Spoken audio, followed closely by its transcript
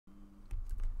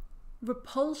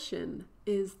Repulsion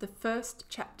is the first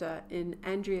chapter in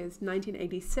Andrea's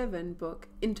 1987 book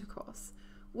Intercourse,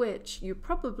 which you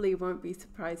probably won't be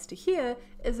surprised to hear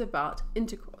is about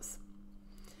intercourse.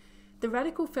 The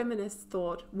radical feminists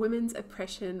thought women's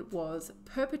oppression was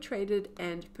perpetrated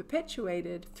and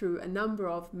perpetuated through a number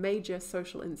of major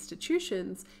social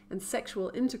institutions, and sexual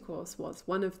intercourse was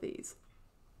one of these.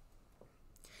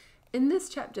 In this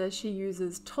chapter, she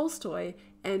uses Tolstoy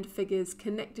and figures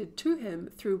connected to him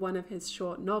through one of his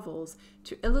short novels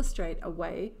to illustrate a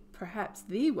way, perhaps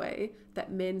the way,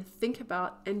 that men think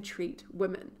about and treat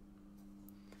women.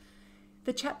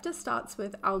 The chapter starts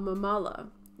with Alma Mahler,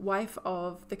 wife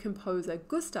of the composer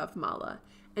Gustav Mahler,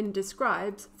 and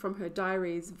describes, from her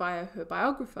diaries via her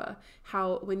biographer,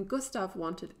 how when Gustav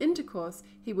wanted intercourse,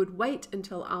 he would wait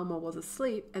until Alma was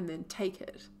asleep and then take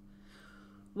it.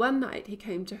 One night he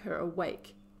came to her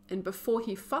awake, and before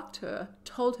he fucked her,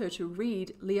 told her to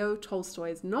read Leo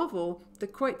Tolstoy's novel, The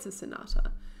Kreutzer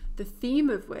Sonata, the theme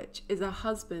of which is a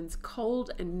husband's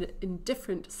cold and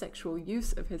indifferent sexual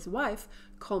use of his wife,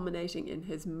 culminating in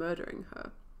his murdering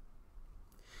her.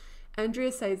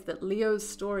 Andrea says that Leo's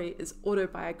story is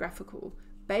autobiographical,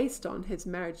 based on his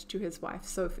marriage to his wife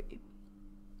Sophie.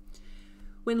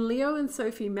 When Leo and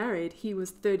Sophie married, he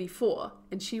was 34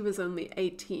 and she was only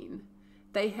 18.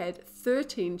 They had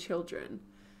 13 children.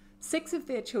 6 of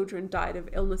their children died of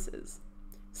illnesses.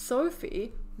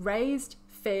 Sophie raised,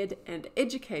 fed, and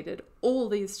educated all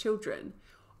these children,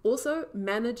 also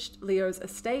managed Leo's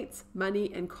estates, money,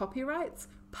 and copyrights,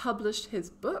 published his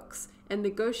books, and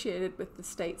negotiated with the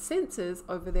state censors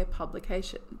over their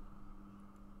publication.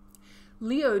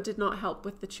 Leo did not help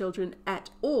with the children at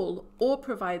all or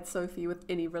provide Sophie with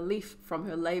any relief from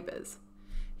her labors.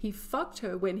 He fucked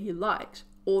her when he liked,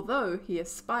 although he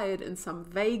aspired in some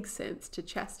vague sense to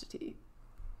chastity.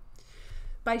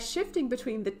 By shifting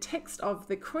between the text of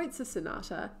the Kreutzer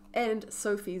Sonata and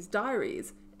Sophie's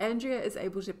diaries, Andrea is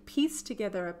able to piece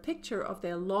together a picture of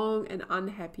their long and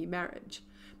unhappy marriage,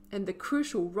 and the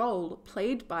crucial role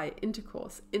played by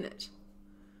intercourse in it.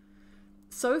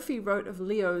 Sophie wrote of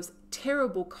Leo's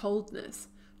terrible coldness,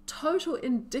 total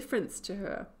indifference to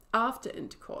her after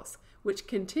intercourse, which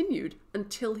continued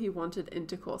until he wanted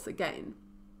intercourse again.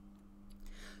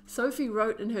 Sophie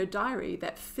wrote in her diary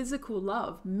that physical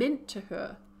love meant to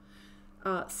her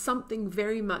something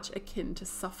very much akin to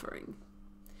suffering.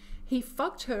 He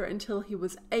fucked her until he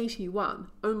was 81,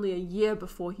 only a year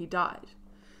before he died.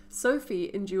 Sophie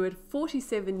endured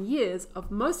 47 years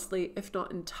of mostly, if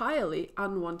not entirely,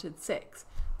 unwanted sex,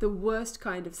 the worst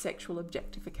kind of sexual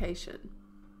objectification.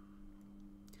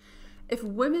 If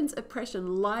women's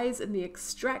oppression lies in the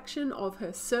extraction of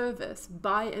her service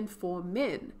by and for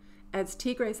men, as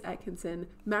T. Grace Atkinson,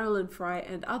 Marilyn Fry,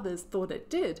 and others thought it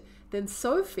did, then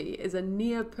Sophie is a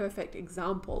near-perfect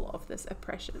example of this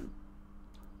oppression.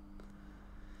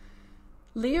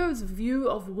 Leo's view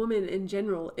of woman in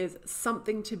general is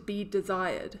something to be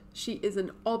desired. She is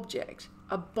an object,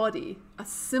 a body, a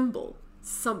symbol,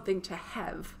 something to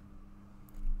have.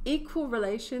 Equal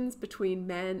relations between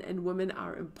man and woman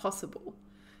are impossible.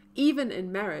 Even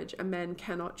in marriage, a man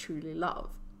cannot truly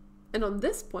love. And on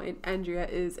this point, Andrea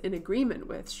is in agreement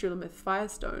with Shulamith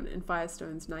Firestone in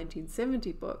Firestone's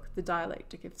 1970 book, The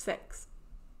Dialectic of Sex.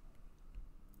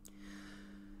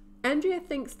 Andrea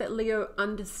thinks that Leo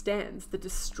understands the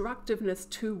destructiveness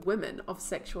to women of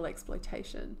sexual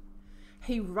exploitation.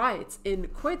 He writes in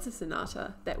Kreutzer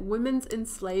Sonata that women's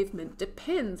enslavement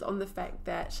depends on the fact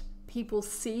that people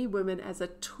see women as a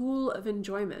tool of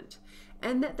enjoyment,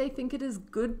 and that they think it is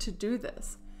good to do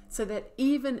this, so that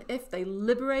even if they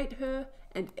liberate her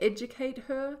and educate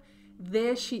her,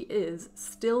 there she is,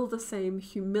 still the same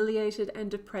humiliated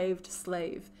and depraved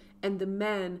slave, and the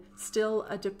man still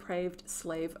a depraved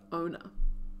slave owner.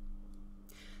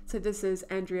 So this is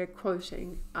Andrea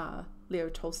quoting Leo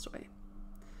Tolstoy.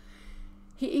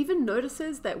 He even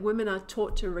notices that women are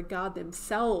taught to regard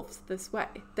themselves this way,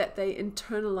 that they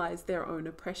internalize their own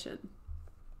oppression.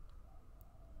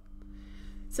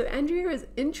 So Andrea is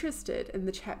interested in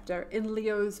the chapter in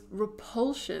Leo's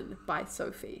repulsion by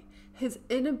Sophie, his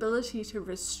inability to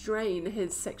restrain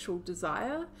his sexual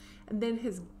desire, and then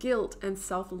his guilt and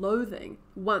self-loathing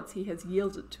once he has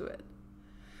yielded to it.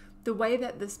 The way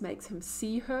that this makes him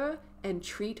see her and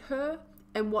treat her,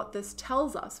 and what this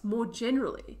tells us more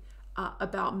generally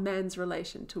about man's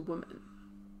relation to woman.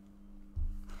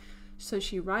 So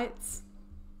she writes,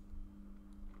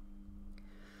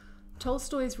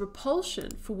 Tolstoy's repulsion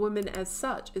for women as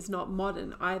such is not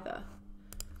modern either.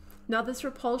 Now this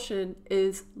repulsion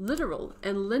is literal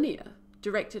and linear,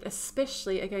 directed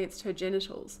especially against her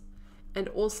genitals, and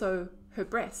also her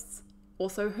breasts,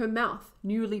 Also her mouth,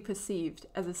 newly perceived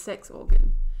as a sex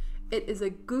organ. It is a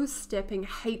goose-stepping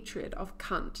hatred of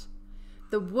cunt.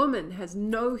 The woman has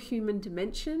no human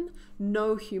dimension,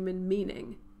 no human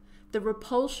meaning. The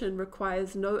repulsion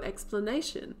requires no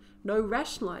explanation, no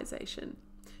rationalization.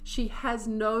 She has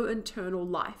no internal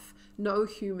life, no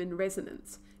human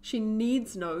resonance. She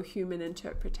needs no human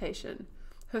interpretation.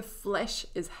 Her flesh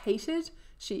is hated.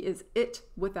 She is it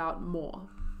without more.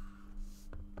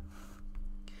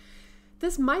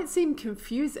 This might seem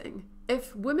confusing.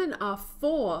 If women are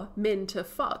for men to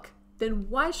fuck, then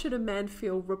why should a man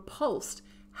feel repulsed,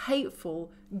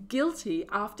 hateful, guilty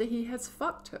after he has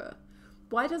fucked her?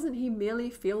 Why doesn't he merely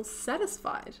feel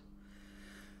satisfied?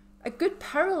 A good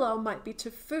parallel might be to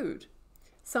food.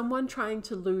 Someone trying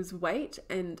to lose weight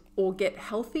or get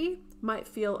healthy might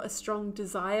feel a strong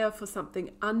desire for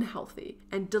something unhealthy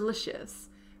and delicious,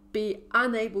 be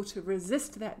unable to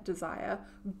resist that desire,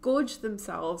 gorge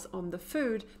themselves on the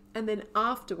food, and then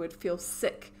afterward feel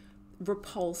sick,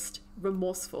 repulsed,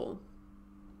 remorseful.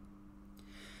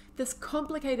 This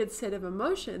complicated set of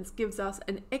emotions gives us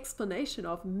an explanation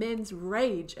of men's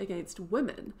rage against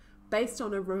women based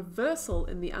on a reversal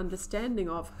in the understanding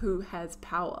of who has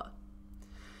power.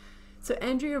 So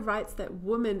Andrea writes that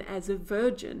woman as a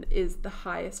virgin is the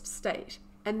highest state,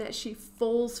 and that she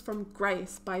falls from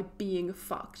grace by being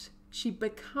fucked. She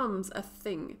becomes a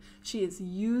thing. She is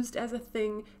used as a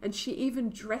thing, and she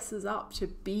even dresses up to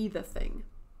be the thing.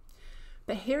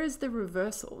 But here is the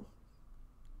reversal.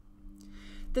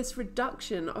 This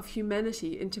reduction of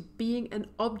humanity into being an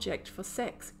object for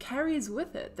sex carries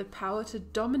with it the power to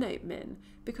dominate men,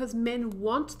 because men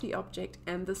want the object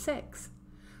and the sex.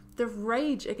 The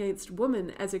rage against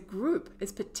women as a group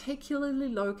is particularly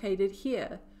located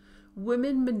here.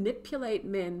 Women manipulate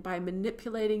men by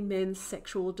manipulating men's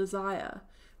sexual desire.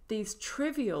 These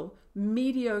trivial,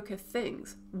 mediocre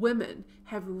things, women,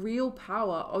 have real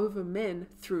power over men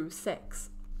through sex.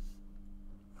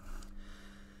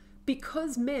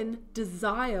 Because men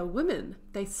desire women,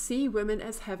 they see women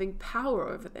as having power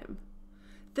over them.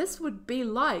 This would be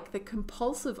like the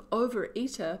compulsive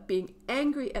overeater being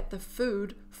angry at the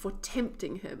food for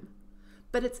tempting him.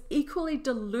 But it's equally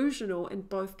delusional in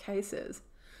both cases.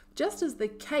 Just as the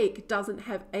cake doesn't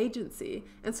have agency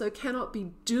and so cannot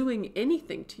be doing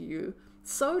anything to you,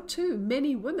 so too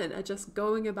many women are just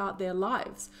going about their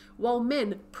lives, while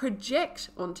men project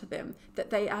onto them that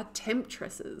they are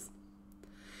temptresses.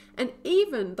 And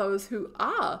even those who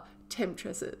are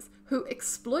temptresses, who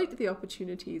exploit the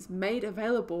opportunities made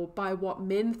available by what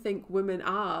men think women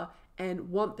are and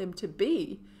want them to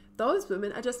be, those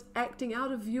women are just acting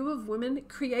out a view of women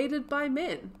created by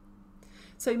men.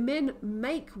 So men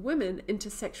make women into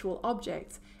sexual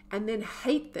objects and then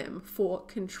hate them for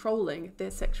controlling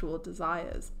their sexual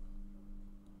desires.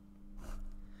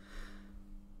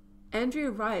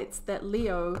 Andrea writes that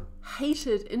Leo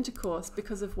hated intercourse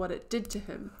because of what it did to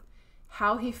him,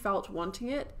 how he felt wanting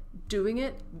it, doing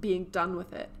it, being done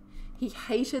with it. He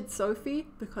hated Sophie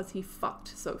because he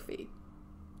fucked Sophie.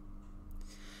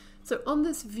 So on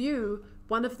this view,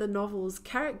 one of the novel's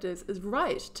characters is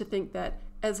right to think that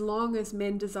as long as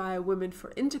men desire women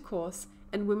for intercourse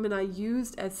and women are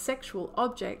used as sexual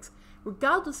objects,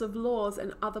 regardless of laws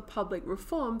and other public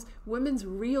reforms, women's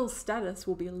real status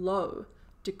will be low,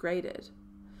 degraded.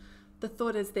 The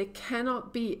thought is there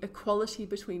cannot be equality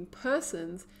between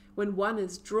persons when one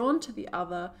is drawn to the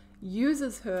other,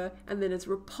 uses her, and then is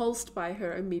repulsed by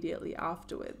her immediately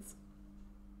afterwards.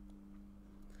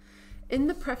 In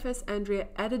the preface Andrea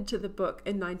added to the book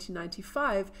in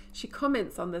 1995, she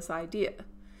comments on this idea,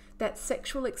 that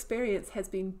sexual experience has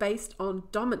been based on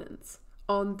dominance,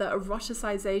 on the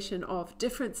eroticization of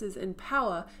differences in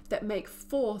power that make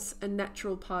force a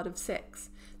natural part of sex,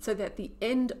 so that the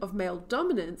end of male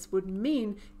dominance would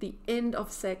mean the end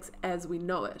of sex as we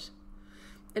know it.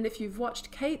 And if you've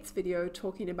watched Kate's video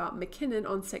talking about McKinnon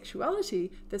on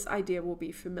sexuality, this idea will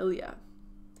be familiar.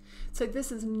 So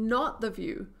this is not the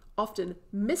view, often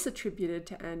misattributed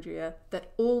to Andrea,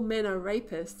 that all men are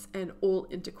rapists and all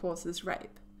intercourse is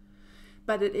rape.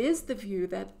 But it is the view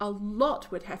that a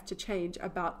lot would have to change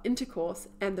about intercourse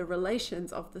and the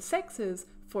relations of the sexes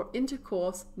for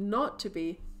intercourse not to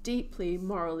be deeply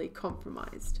morally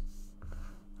compromised.